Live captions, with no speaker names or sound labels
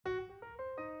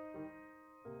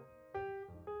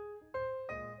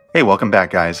Hey, welcome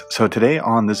back guys. So today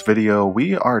on this video,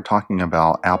 we are talking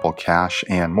about Apple Cash,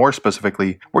 and more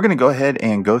specifically, we're going to go ahead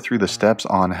and go through the steps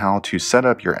on how to set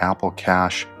up your Apple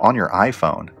Cash on your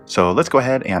iPhone. So let's go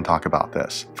ahead and talk about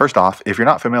this. First off, if you're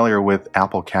not familiar with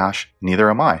Apple Cash, neither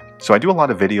am I. So I do a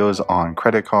lot of videos on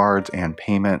credit cards and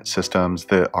payment systems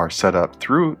that are set up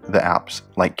through the apps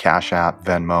like Cash App,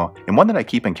 Venmo, and one that I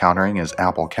keep encountering is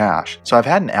Apple Cash. So I've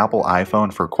had an Apple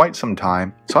iPhone for quite some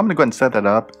time, so I'm going to go ahead and set that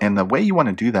up, and the way you want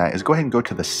to do that is go ahead and go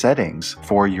to the settings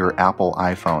for your Apple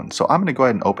iPhone. So I'm going to go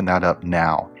ahead and open that up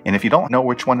now. And if you don't know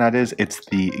which one that is, it's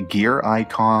the gear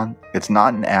icon. It's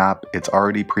not an app, it's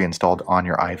already pre-installed on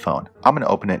your iPhone. I'm going to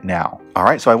open it now. All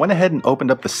right, so I went ahead and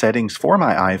opened up the settings for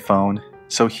my iPhone.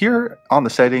 So here on the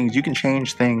settings, you can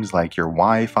change things like your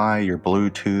Wi-Fi, your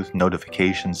Bluetooth,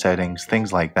 notification settings,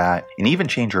 things like that, and even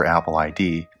change your Apple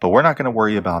ID. But we're not going to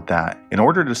worry about that. In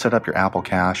order to set up your Apple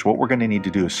Cash, what we're going to need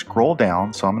to do is scroll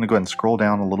down. So I'm going to go ahead and scroll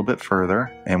down a little bit further.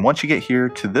 And once you get here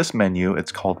to this menu,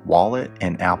 it's called Wallet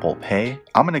and Apple Pay.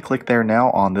 I'm going to click there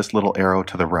now on this little arrow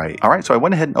to the right. All right, so I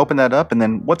went ahead and opened that up, and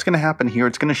then what's going to happen here,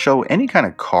 it's going to show any kind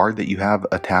of card that you have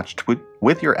attached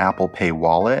with your Apple Pay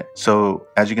wallet. So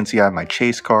as you can see, I have my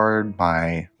Chase card,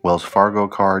 my Wells Fargo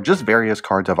card, just various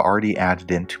cards I've already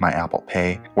added into my Apple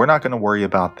Pay. We're not going to worry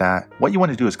about that. What you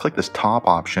want to do is click this top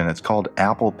option. It's called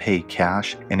Apple Pay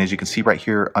Cash. And as you can see right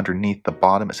here underneath the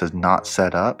bottom, it says not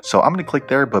set up. So I'm going to click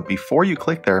there, but before you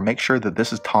click there, make sure that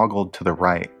this is toggled to the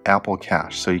right, Apple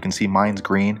Cash. So you can see mine's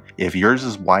green. If yours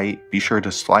is white, be sure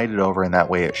to slide it over, and that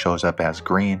way it shows up as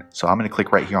green. So I'm going to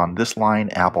click right here on this line,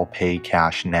 Apple Pay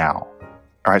Cash now.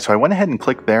 All right, so I went ahead and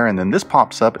clicked there, and then this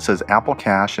pops up. It says Apple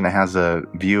Cash, and it has a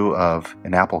view of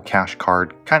an Apple Cash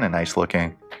card, kind of nice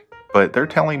looking. But they're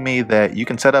telling me that you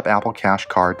can set up Apple Cash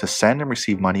card to send and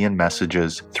receive money and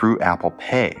messages through Apple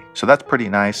Pay. So that's pretty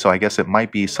nice. So I guess it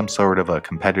might be some sort of a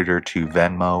competitor to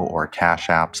Venmo or Cash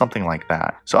App, something like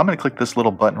that. So I'm going to click this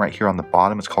little button right here on the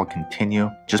bottom. It's called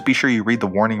Continue. Just be sure you read the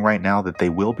warning right now that they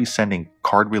will be sending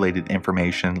card-related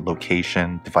information,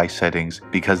 location, device settings,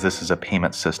 because this is a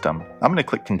payment system. I'm going to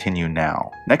click Continue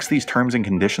now. Next, these terms and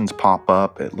conditions pop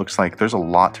up. It looks like there's a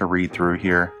lot to read through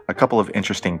here. A couple of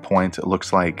interesting points. It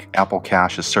looks like Apple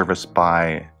Cash is serviced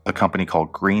by a company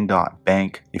called Green Dot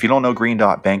Bank. If you don't know Green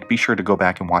Dot Bank, be sure to go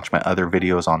back and watch my other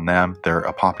videos on them. They're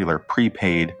a popular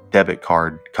prepaid debit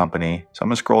card company. So I'm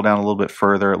going to scroll down a little bit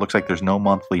further. It looks like there's no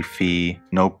monthly fee,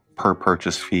 no per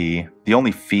purchase fee. The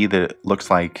only fee that it looks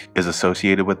like is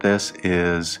associated with this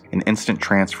is an instant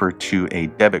transfer to a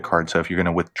debit card. So if you're going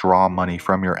to withdraw money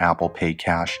from your Apple Pay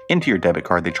Cash into your debit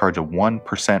card, they charge a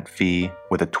 1% fee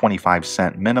with a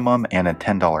 25-cent minimum and a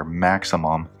 $10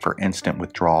 maximum for instant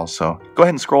withdrawals. So go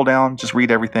ahead and scroll down, just read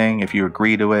everything. If you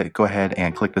agree to it, go ahead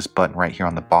and click this button right here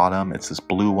on the bottom. It's this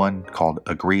blue one called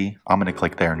Agree. I'm going to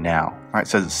click there now. All right, it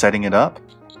says it's setting it up.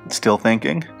 Still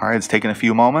thinking. All right, it's taken a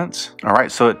few moments. All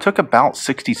right, so it took about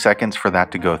 60 seconds for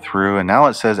that to go through, and now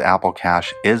it says Apple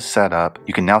Cash is set up.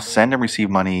 You can now send and receive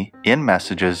money in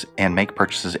messages and make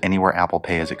purchases anywhere Apple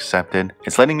Pay is accepted.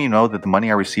 It's letting me know that the money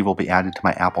I receive will be added to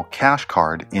my Apple Cash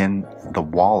card in the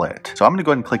wallet. So I'm gonna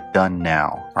go ahead and click Done now.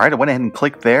 All right, I went ahead and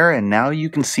clicked there, and now you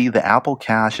can see the Apple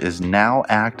Cash is now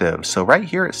active. So right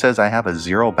here it says I have a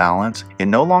zero balance. It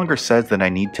no longer says that I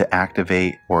need to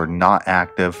activate or not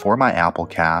active for my Apple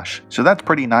Cash. So that's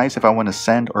pretty nice if I want to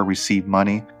send or receive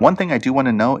money. One thing I do want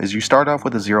to know is you start off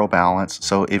with a zero balance.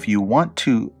 So if you want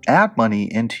to add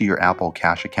money into your Apple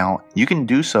Cash account, you can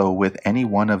do so with any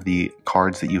one of the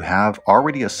cards that you have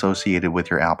already associated with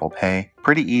your Apple Pay.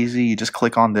 Pretty easy. You just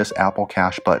click on this Apple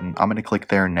Cash button. I'm going to click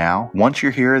there now. Once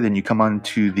you're here, then you come on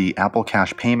to the Apple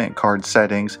Cash payment card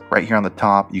settings. Right here on the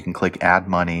top, you can click Add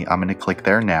Money. I'm going to click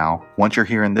there now. Once you're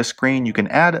here in this screen, you can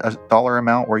add a dollar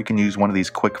amount, or you can use one of these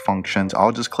quick functions.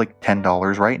 I'll just click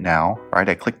 $10 right now. All right,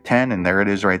 I click 10, and there it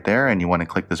is right there. And you want to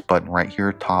click this button right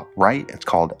here, top right. It's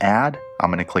called Add. I'm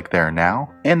going to click there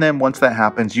now. And then once that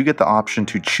happens, you get the option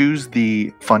to choose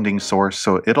the funding source.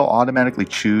 So it'll automatically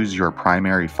choose your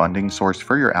primary funding source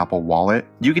for your Apple Wallet.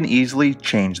 You can easily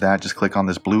change that. Just click on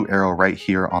this blue arrow right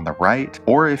here on the right.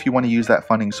 Or if you want to use that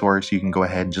funding source, you can go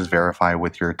ahead and just verify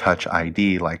with your Touch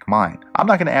ID like mine. I'm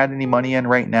not going to add any money in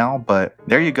right now, but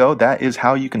there you go. That is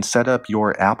how you can set up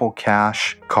your Apple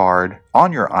Cash card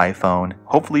on your iPhone.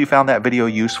 Hopefully you found that video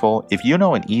useful. If you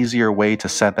know an easier way to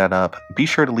set that up, be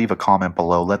sure to leave a comment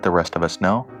below. Let the rest of us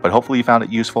know. But hopefully you found it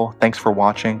useful. Thanks for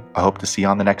watching. I hope to see you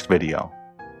on the next video.